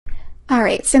All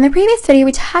right, so in the previous video,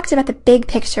 we talked about the big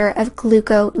picture of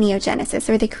gluconeogenesis,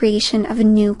 or the creation of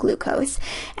new glucose.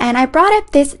 And I brought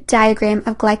up this diagram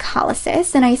of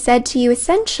glycolysis, and I said to you,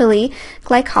 essentially,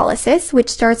 glycolysis, which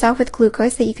starts off with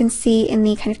glucose that you can see in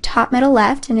the kind of top middle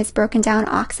left, and is broken down,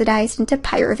 oxidized into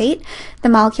pyruvate, the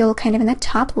molecule kind of in the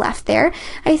top left there.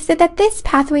 I said that this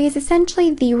pathway is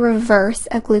essentially the reverse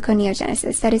of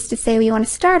gluconeogenesis. That is to say, we want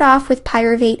to start off with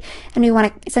pyruvate, and we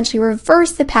want to essentially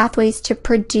reverse the pathways to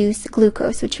produce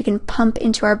glucose, which we can pump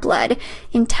into our blood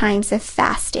in times of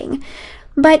fasting.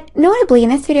 But notably, in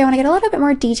this video, I want to get a little bit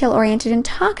more detail-oriented and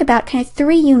talk about kind of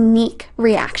three unique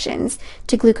reactions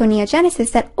to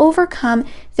gluconeogenesis that overcome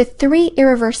the three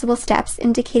irreversible steps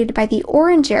indicated by the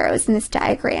orange arrows in this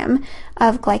diagram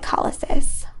of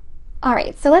glycolysis. All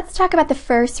right, so let's talk about the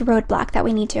first roadblock that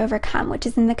we need to overcome, which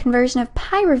is in the conversion of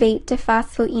pyruvate to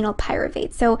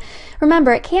phosphoenolpyruvate. So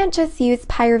remember, it can't just use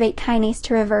pyruvate kinase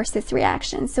to reverse this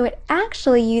reaction. So it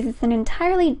actually uses an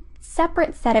entirely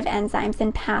separate set of enzymes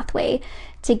and pathway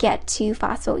to get to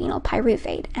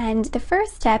phosphoenolpyruvate. And the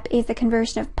first step is the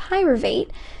conversion of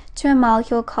pyruvate to a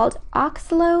molecule called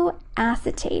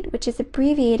oxaloacetate, which is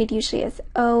abbreviated usually as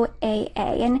OAA.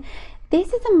 And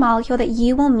this is a molecule that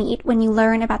you will meet when you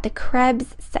learn about the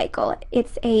Krebs cycle.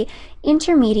 It's an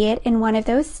intermediate in one of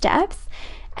those steps,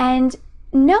 and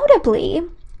notably,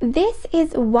 this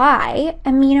is why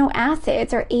amino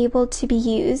acids are able to be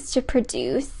used to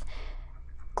produce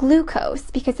glucose,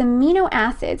 because amino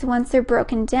acids, once they're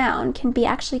broken down, can be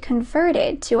actually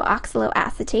converted to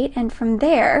oxaloacetate, and from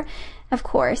there, of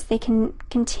course, they can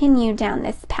continue down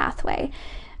this pathway.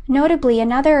 Notably,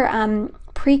 another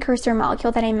precursor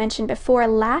molecule that I mentioned before,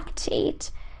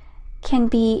 lactate, can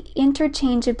be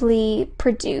interchangeably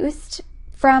produced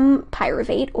from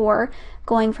pyruvate or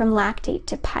going from lactate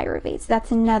to pyruvate. So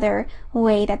that's another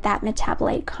way that that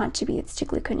metabolite contributes to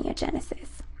gluconeogenesis.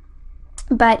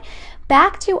 But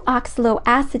back to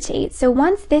oxaloacetate. So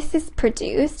once this is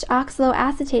produced,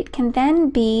 oxaloacetate can then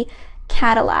be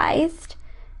catalyzed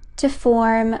to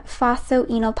form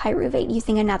phosphoenolpyruvate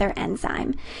using another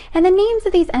enzyme. And the names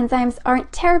of these enzymes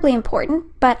aren't terribly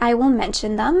important, but I will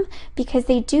mention them because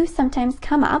they do sometimes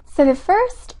come up. So the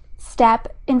first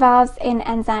step involves an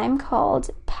enzyme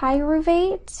called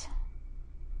pyruvate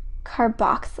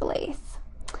carboxylase.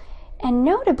 And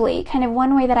notably, kind of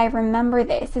one way that I remember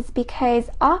this is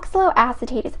because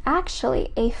oxaloacetate is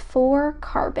actually a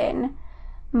 4-carbon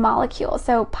molecule.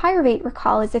 So pyruvate,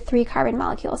 recall, is a 3-carbon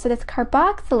molecule. So this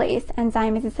carboxylase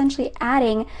enzyme is essentially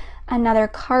adding another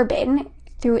carbon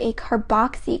through a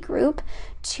carboxy group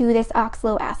to this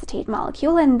oxaloacetate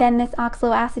molecule, and then this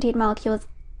oxaloacetate molecule is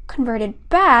converted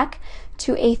back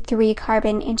to a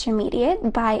 3-carbon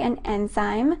intermediate by an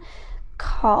enzyme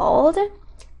called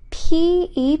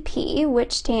PEP,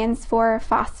 which stands for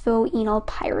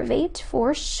phosphoenolpyruvate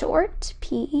for short,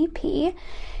 PEP.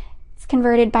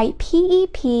 Converted by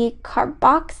PEP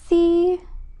carboxy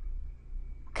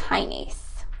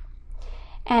kinase.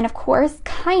 And of course,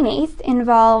 kinase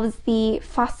involves the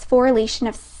phosphorylation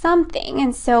of something.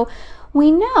 And so we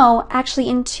know actually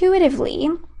intuitively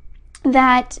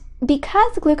that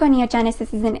because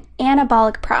gluconeogenesis is an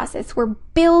anabolic process, we're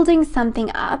building something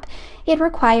up, it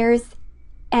requires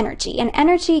energy. And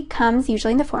energy comes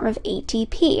usually in the form of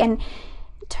ATP. And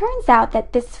turns out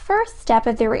that this first step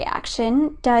of the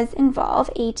reaction does involve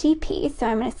ATP, so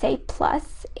I'm going to say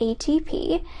plus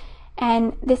ATP,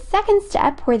 and the second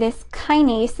step, where this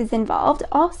kinase is involved,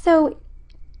 also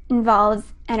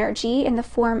involves energy in the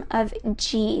form of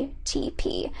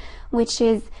GTP, which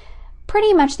is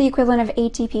pretty much the equivalent of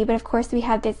ATP, but of course we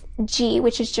have this G,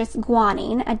 which is just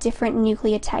guanine, a different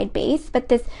nucleotide base, but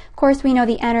this, of course, we know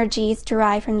the energy is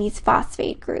derived from these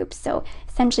phosphate groups, so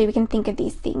essentially we can think of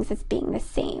these things as being the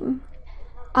same.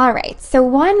 All right, so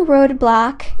 1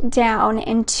 roadblock down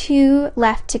and 2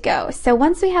 left to go. So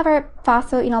once we have our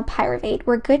phosphoenolpyruvate,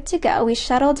 we're good to go. We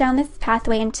shuttle down this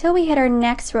pathway until we hit our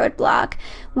next roadblock,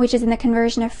 which is in the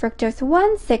conversion of fructose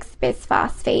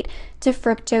 1,6-bisphosphate to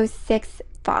fructose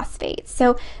 6-phosphate.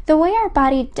 So the way our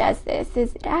body does this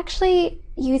is it actually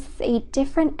uses a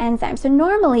different enzyme. So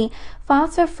normally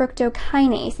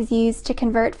phosphofructokinase is used to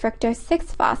convert fructose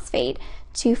 6-phosphate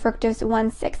to fructose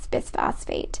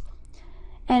 1,6-bisphosphate.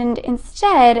 And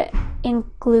instead, in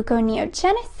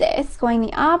gluconeogenesis, going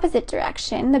the opposite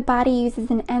direction, the body uses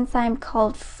an enzyme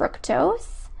called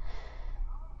fructose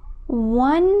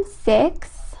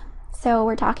 1,6. So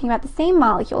we're talking about the same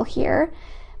molecule here,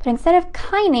 but instead of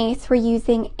kinase, we're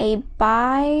using a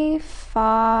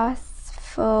biphosphatase.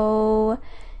 So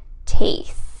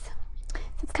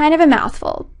it's kind of a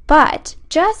mouthful, But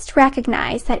just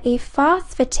recognize that a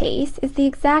phosphatase is the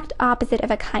exact opposite of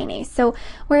a kinase. So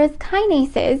whereas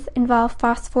kinases involve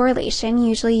phosphorylation,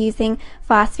 usually using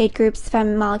phosphate groups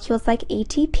from molecules like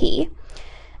ATP,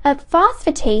 a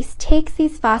phosphatase takes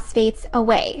these phosphates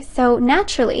away. So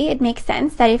naturally, it makes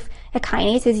sense that if a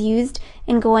kinase is used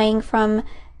in going from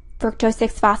fructose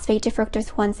 6-phosphate to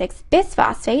fructose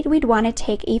 1,6-bisphosphate, we'd want to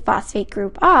take a phosphate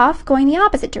group off, going the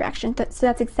opposite direction. So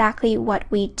that's exactly what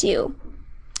we do.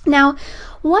 Now,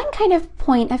 one kind of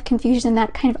point of confusion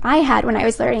that kind of I had when I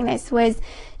was learning this was,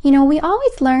 we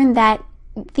always learn that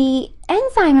the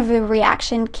enzyme of a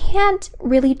reaction can't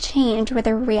really change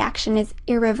whether a reaction is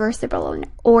irreversible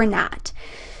or not.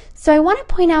 So I want to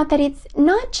point out that it's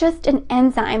not just an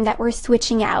enzyme that we're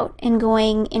switching out and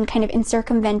going and kind of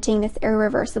circumventing this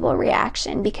irreversible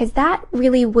reaction, because that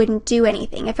really wouldn't do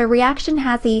anything. If a reaction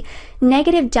has a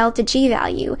negative delta G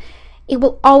value, it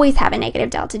will always have a negative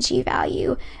delta G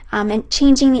value, and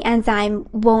changing the enzyme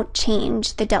won't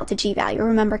change the delta G value.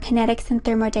 Remember, kinetics and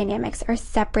thermodynamics are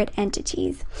separate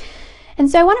entities. And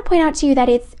so I want to point out to you that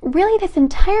it's really this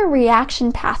entire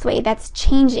reaction pathway that's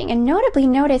changing. And notably,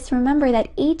 remember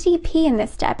that ATP in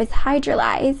this step is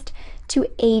hydrolyzed to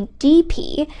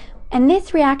ADP, and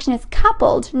this reaction is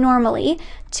coupled normally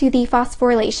to the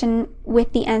phosphorylation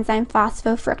with the enzyme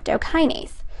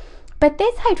phosphofructokinase. But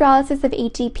this hydrolysis of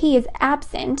ATP is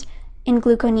absent in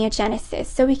gluconeogenesis.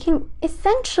 So we can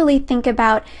essentially think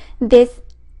about this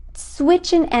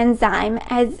switch in enzyme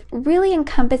as really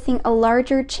encompassing a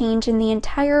larger change in the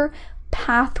entire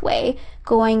pathway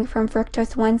going from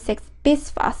fructose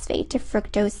 1,6-bisphosphate to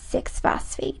fructose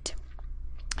 6-phosphate.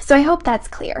 So I hope that's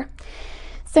clear.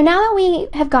 So now that we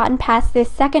have gotten past this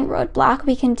second roadblock,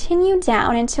 we continue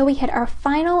down until we hit our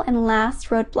final and last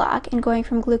roadblock in going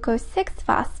from glucose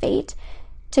 6-phosphate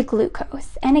to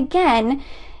glucose. And again,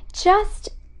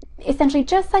 essentially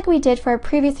just like we did for our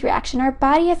previous reaction, our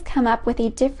body has come up with a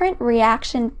different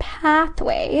reaction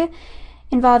pathway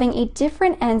involving a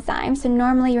different enzyme. So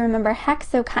normally, you remember,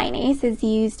 hexokinase is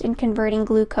used in converting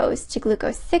glucose to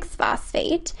glucose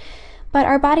 6-phosphate. But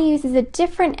our body uses a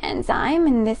different enzyme.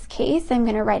 In this case, I'm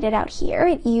going to write it out here.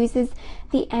 It uses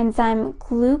the enzyme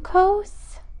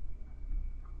glucose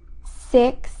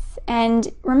 6.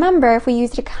 And remember, if we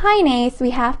used a kinase,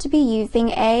 we have to be using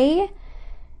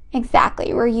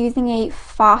we're using a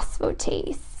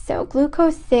phosphatase. So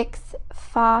glucose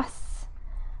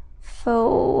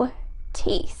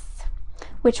 6-phosphatase,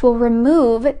 which will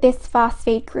remove this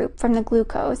phosphate group from the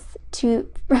glucose to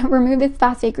remove this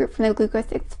phosphate group from the glucose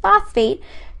 6-phosphate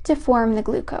to form the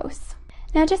glucose.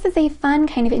 Now, just as a fun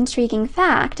kind of intriguing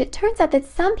fact, it turns out that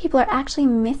some people are actually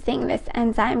missing this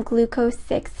enzyme glucose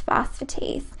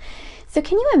 6-phosphatase. So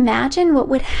can you imagine what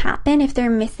would happen if they're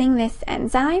missing this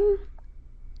enzyme?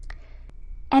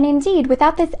 And indeed,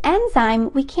 without this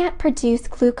enzyme, we can't produce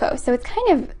glucose. So it's kind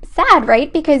of sad, right?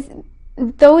 Because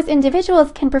those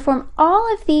individuals can perform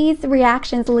all of these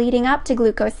reactions leading up to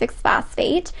glucose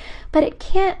 6-phosphate, but it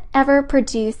can't ever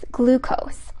produce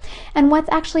glucose. And what's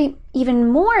actually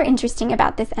even more interesting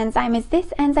about this enzyme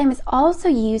is also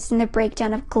used in the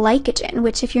breakdown of glycogen,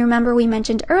 which, if you remember, we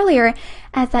mentioned earlier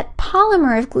as that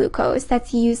polymer of glucose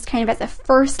that's used kind of as a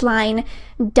first-line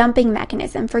dumping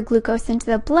mechanism for glucose into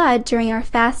the blood during our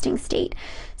fasting state.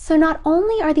 So not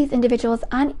only are these individuals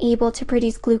unable to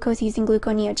produce glucose using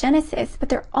gluconeogenesis, but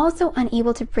they're also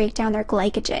unable to break down their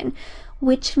glycogen,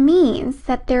 which means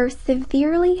that they're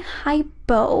severely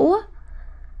hypoglycemic.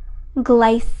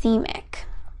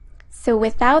 So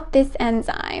without this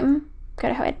enzyme, I'm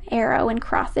going to have an arrow and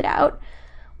cross it out.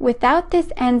 Without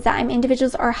this enzyme,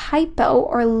 individuals are hypo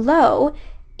or low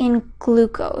in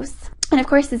glucose. And of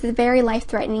course, this is a very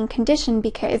life-threatening condition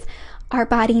because our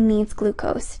body needs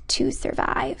glucose to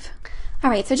survive. All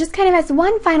right, so just kind of as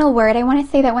one final word, I want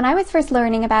to say that when I was first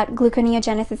learning about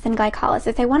gluconeogenesis and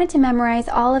glycolysis, I wanted to memorize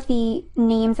all of the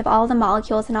names of all the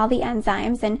molecules and all the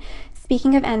enzymes. And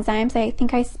speaking of enzymes, I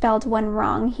think I spelled one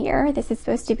wrong here. This is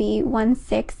supposed to be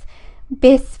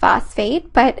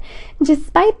 1,6-bisphosphate. But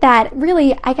despite that,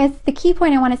 really, I guess the key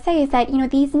point I want to say is that,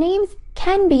 these names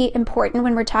can be important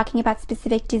when we're talking about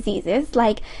specific diseases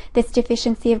like this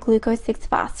deficiency of glucose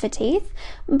 6-phosphatase,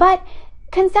 but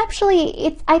conceptually,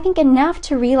 it's, I think, enough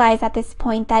to realize at this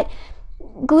point that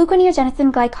gluconeogenesis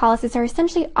and glycolysis are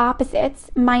essentially opposites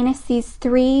minus these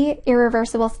 3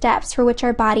 irreversible steps for which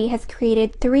our body has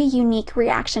created 3 unique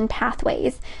reaction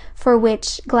pathways for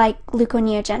which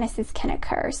gluconeogenesis can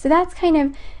occur. So that's kind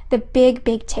of the big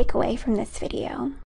takeaway from this video.